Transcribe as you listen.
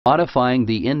Modifying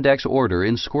the index order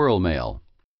in SquirrelMail.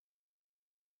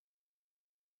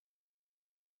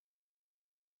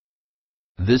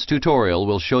 This tutorial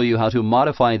will show you how to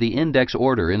modify the index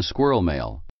order in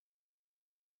SquirrelMail.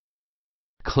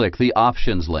 Click the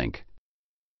Options link.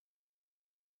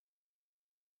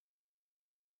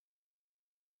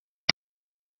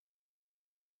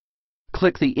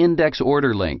 Click the Index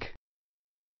Order link.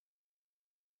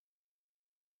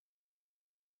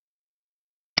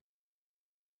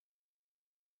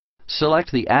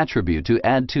 Select the attribute to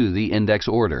add to the index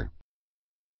order.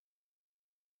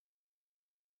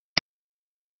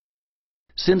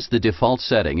 Since the default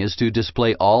setting is to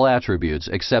display all attributes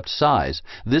except size,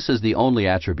 this is the only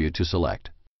attribute to select.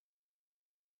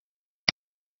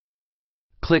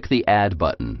 Click the Add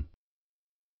button.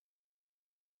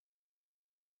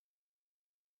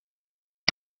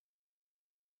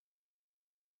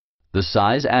 The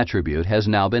size attribute has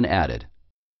now been added.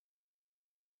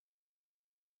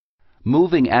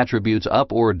 Moving attributes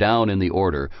up or down in the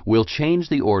order will change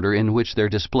the order in which they're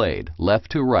displayed,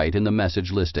 left to right in the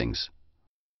message listings.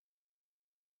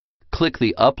 Click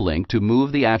the Up link to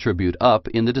move the attribute up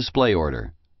in the display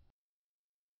order.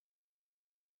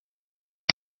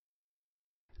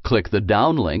 Click the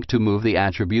Down link to move the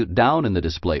attribute down in the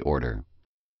display order.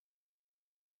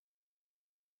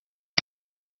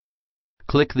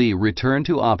 Click the Return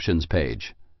to Options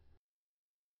page.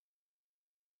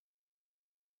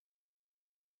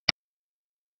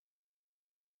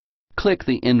 Click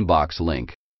the Inbox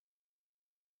link.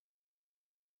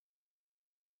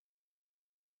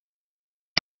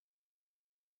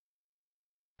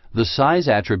 The size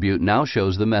attribute now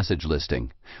shows the message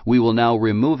listing. We will now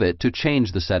remove it to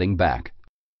change the setting back.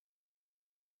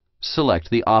 Select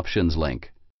the Options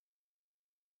link.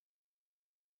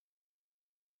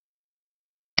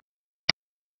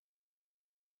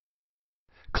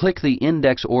 Click the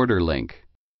Index Order link.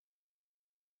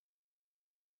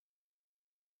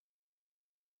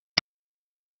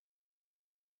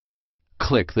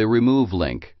 Click the Remove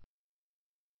link.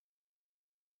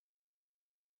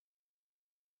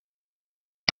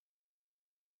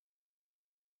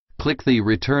 Click the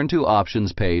Return to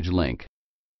Options page link.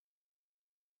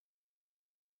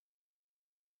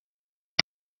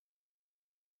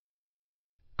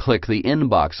 Click the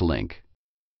Inbox link.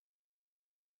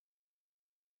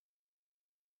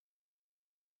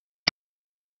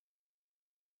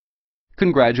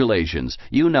 Congratulations!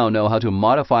 You now know how to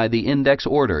modify the index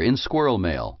order in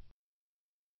SquirrelMail.